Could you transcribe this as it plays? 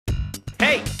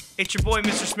Hey, it's your boy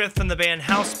Mr. Smith from the band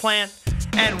Houseplant,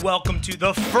 and welcome to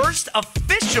the first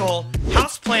official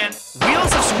Houseplant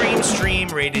Wheels of Screen stream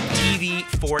rated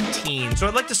TV14. So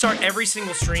I'd like to start every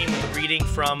single stream with a reading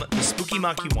from the Spuki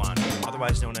Makiwan,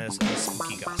 otherwise known as the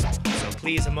Spuki Gospel. So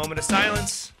please, a moment of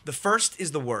silence. The first is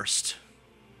the worst,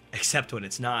 except when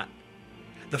it's not.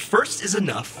 The first is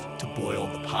enough to boil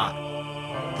the pot.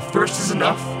 The first is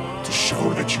enough to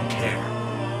show that you care,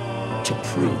 to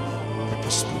prove that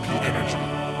the spooky energy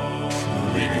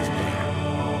truly is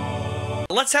there.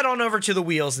 Let's head on over to the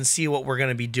wheels and see what we're going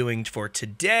to be doing for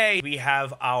today. We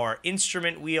have our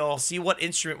instrument wheel. See what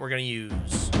instrument we're going to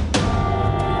use.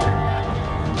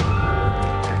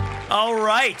 All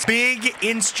right, big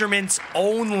instruments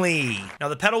only. Now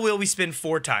the pedal wheel we spin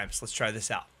 4 times. Let's try this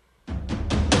out.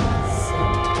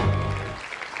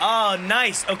 Oh,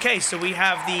 nice. Okay, so we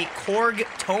have the Korg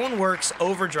ToneWorks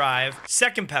Overdrive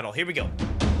second pedal. Here we go.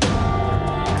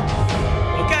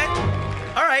 Okay.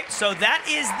 All right, so that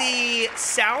is the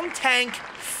Sound Tank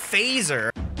Phaser.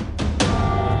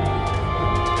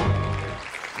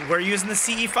 We're using the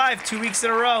CE5 2 weeks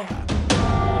in a row.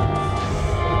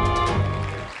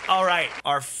 All right,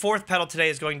 our 4th pedal today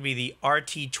is going to be the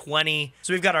RT20.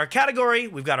 So we've got our category,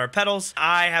 we've got our pedals.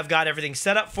 I have got everything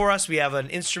set up for us. We have an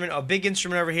instrument, a big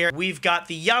instrument over here. We've got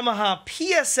the Yamaha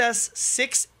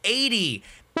PSS-680.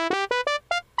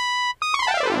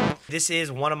 This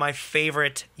is one of my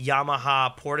favorite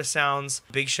Yamaha Portasounds.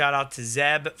 Big shout out to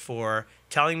Zeb for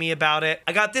telling me about it.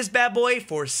 I got this bad boy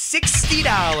for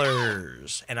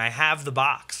 $60, and I have the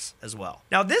box as well.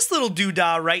 Now this little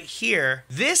doodah right here,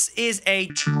 this is a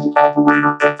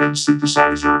 2-operator FM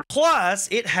synthesizer. Plus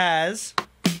it has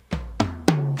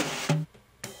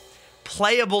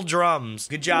playable drums.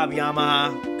 Good job,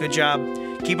 Yamaha. Good job.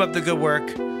 Keep up the good work.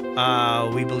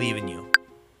 We believe in you.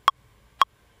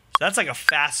 So that's like a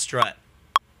fast strut.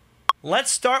 Let's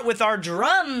start with our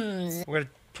drums. We're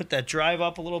gonna put that drive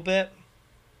up a little bit.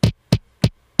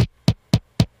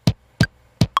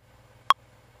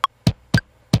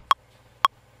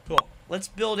 Cool. Let's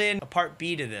build in a part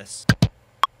B to this.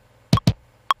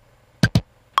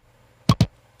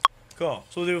 Cool.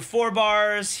 So we'll do 4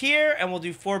 bars here, and we'll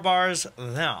do 4 bars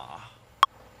there.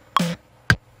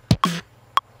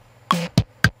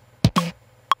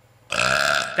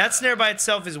 That snare by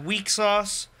itself is weak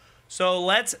sauce, so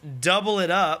let's double it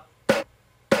up.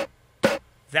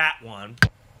 That one.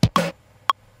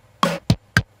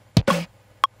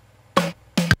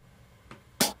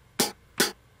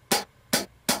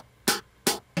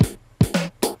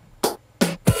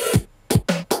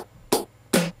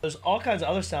 There's all kinds of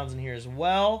other sounds in here as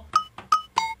well.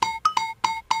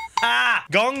 Ah!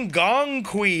 Gong Gong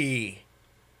Kui.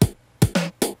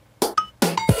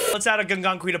 Let's add a Gong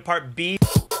Gong Kui to part B.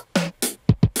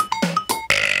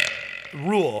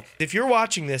 Rule: if you're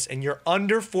watching this and you're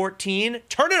under 14,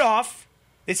 turn it off.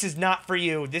 This is not for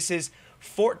you. This is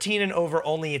 14 and over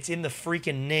only. It's in the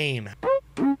freaking name.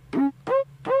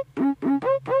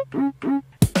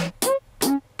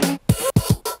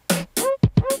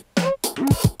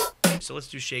 So let's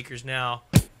do shakers now.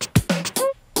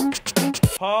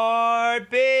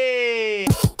 Part B.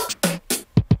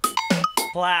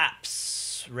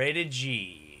 Claps. Rated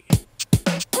G.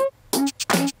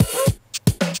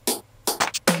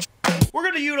 We're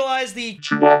going to utilize the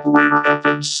 2-operator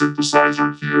FM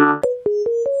synthesizer here.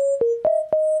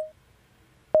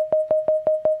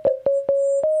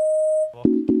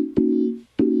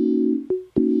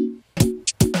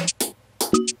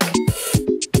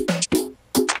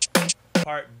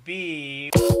 Part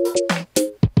B.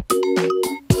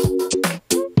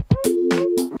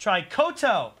 Try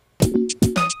Koto.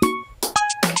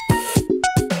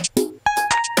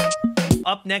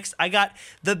 Up next, I got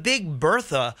the Big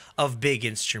Bertha of big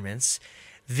instruments,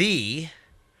 the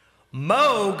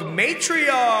Moog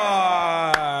Matriarch.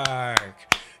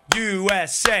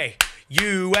 USA,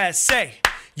 USA,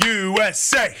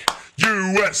 USA,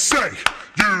 USA,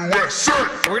 USA.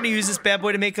 We're going to use this bad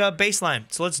boy to make a bass line,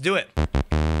 so let's do it.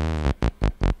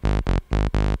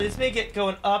 Let's make it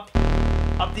going up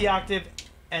the octave,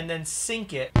 and then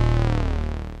sync it.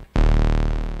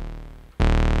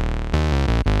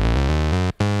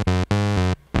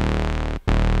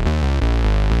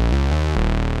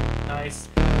 Nice.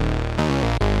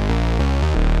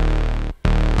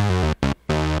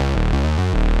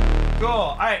 Cool.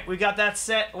 All right, we got that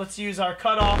set. Let's use our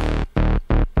cutoff.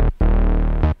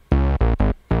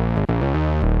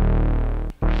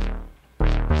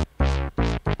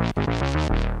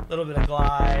 A little bit of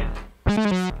glide.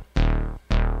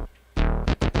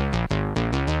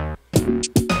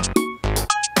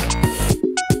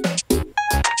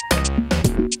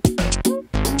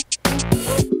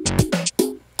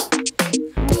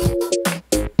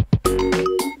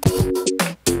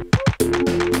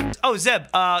 Oh, Zeb,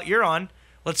 you're on.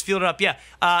 Let's field it up. Yeah.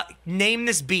 Name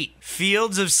this beat.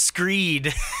 Fields of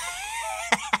Screed.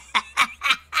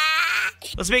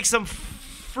 Let's make some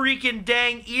freaking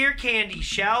dang ear candy,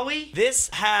 shall we? This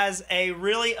has a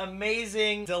really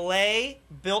amazing delay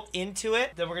built into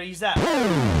it. Then we're gonna use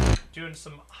that. Doing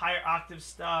some higher octave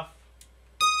stuff.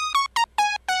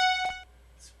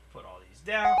 Let's put all these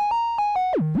down.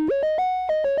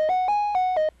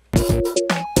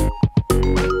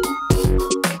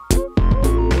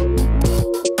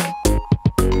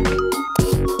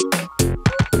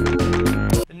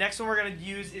 The next one we're gonna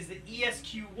use is the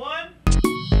ESQ-1.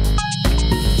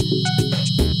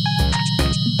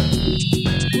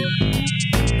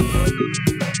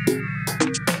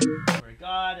 Oh my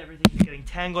God, everything's getting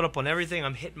tangled up on everything.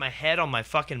 I'm hitting my head on my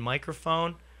fucking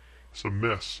microphone. It's a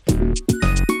mess. Cool.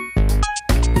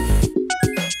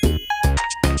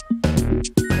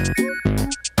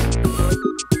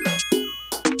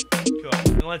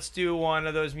 And let's do one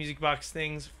of those music box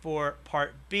things for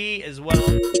part B as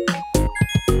well.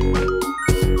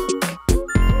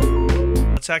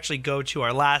 Let's actually go to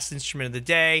our last instrument of the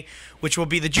day, which will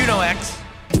be the Juno X.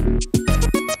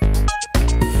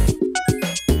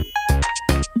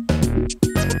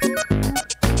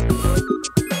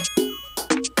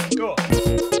 Cool.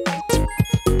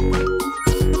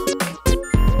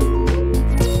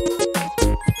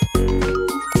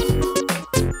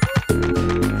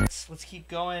 Let's keep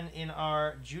going in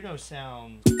our Juno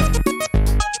sound.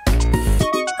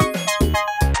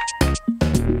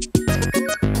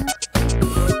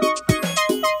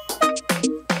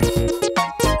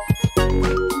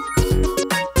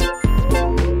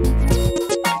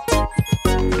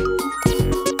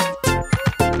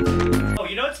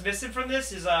 Missing from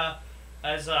this is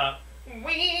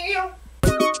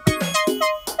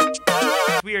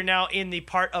we are now in the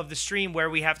part of the stream where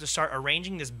we have to start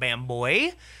arranging this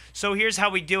bamboy. So here's how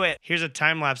we do it. Here's a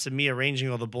time lapse of me arranging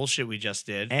all the bullshit we just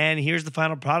did. And here's the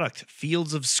final product,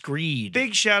 Fields of Screed.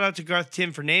 Big shout out to Garth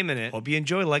Tim for naming it. Hope you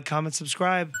enjoy. Like, comment,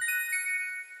 subscribe.